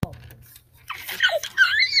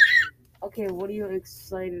Okay, what are you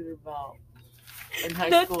excited about in high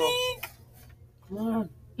Nothing. school? Come on.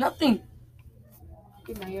 Nothing.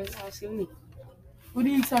 Okay, now you're asking me. What are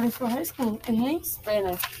you excited for high school? English?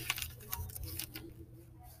 Spanish.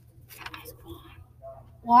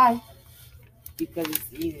 Why? Because it's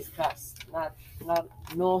the easiest class.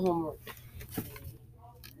 No homework.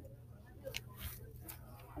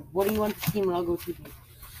 What do you want the team logo to be?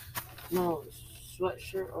 No,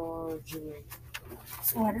 sweatshirt or jewelry?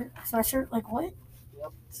 Sweatshirt? Like what?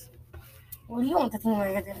 Yep. What do you want the team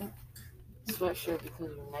like to do? Sweatshirt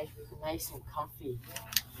because you're nice and comfy.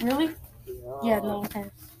 Really? Yeah, no,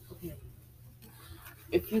 okay. Okay.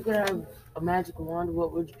 If you could have a magic wand,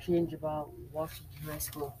 what would you change about Washington High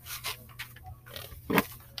School?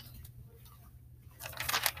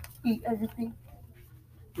 Eat everything.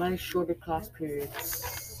 My shorter class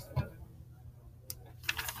periods.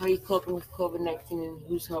 How are you coping with COVID-19 and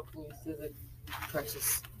who's helping you through the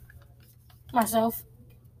crisis? Myself.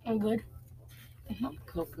 I'm good. I'm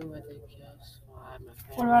coping with it because my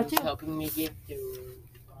What about family's you? helping me get through.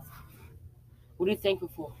 What are you thankful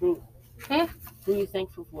for? Who? Who are you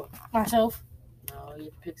thankful for? Myself. No, you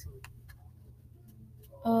have to pick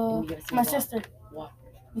someone. My sister. Why?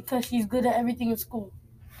 Because she's good at everything in school.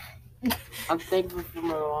 I'm thankful for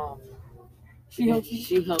my mom. She helps you.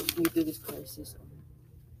 She helps me through this crisis.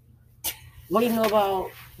 What do you know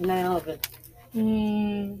about 9/11?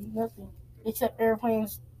 Nothing. Except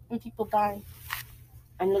airplanes and people dying.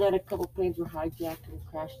 I know that a couple planes were hijacked and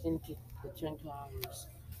crashed into the Twin Towers.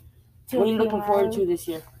 What are you looking forward to this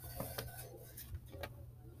year?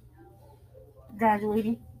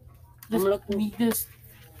 Graduating. This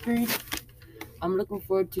grade. I'm looking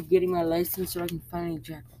forward to getting my license so I can finally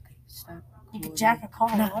jack. Okay, stop. You can jack a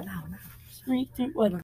car. No. 3, 2, 1.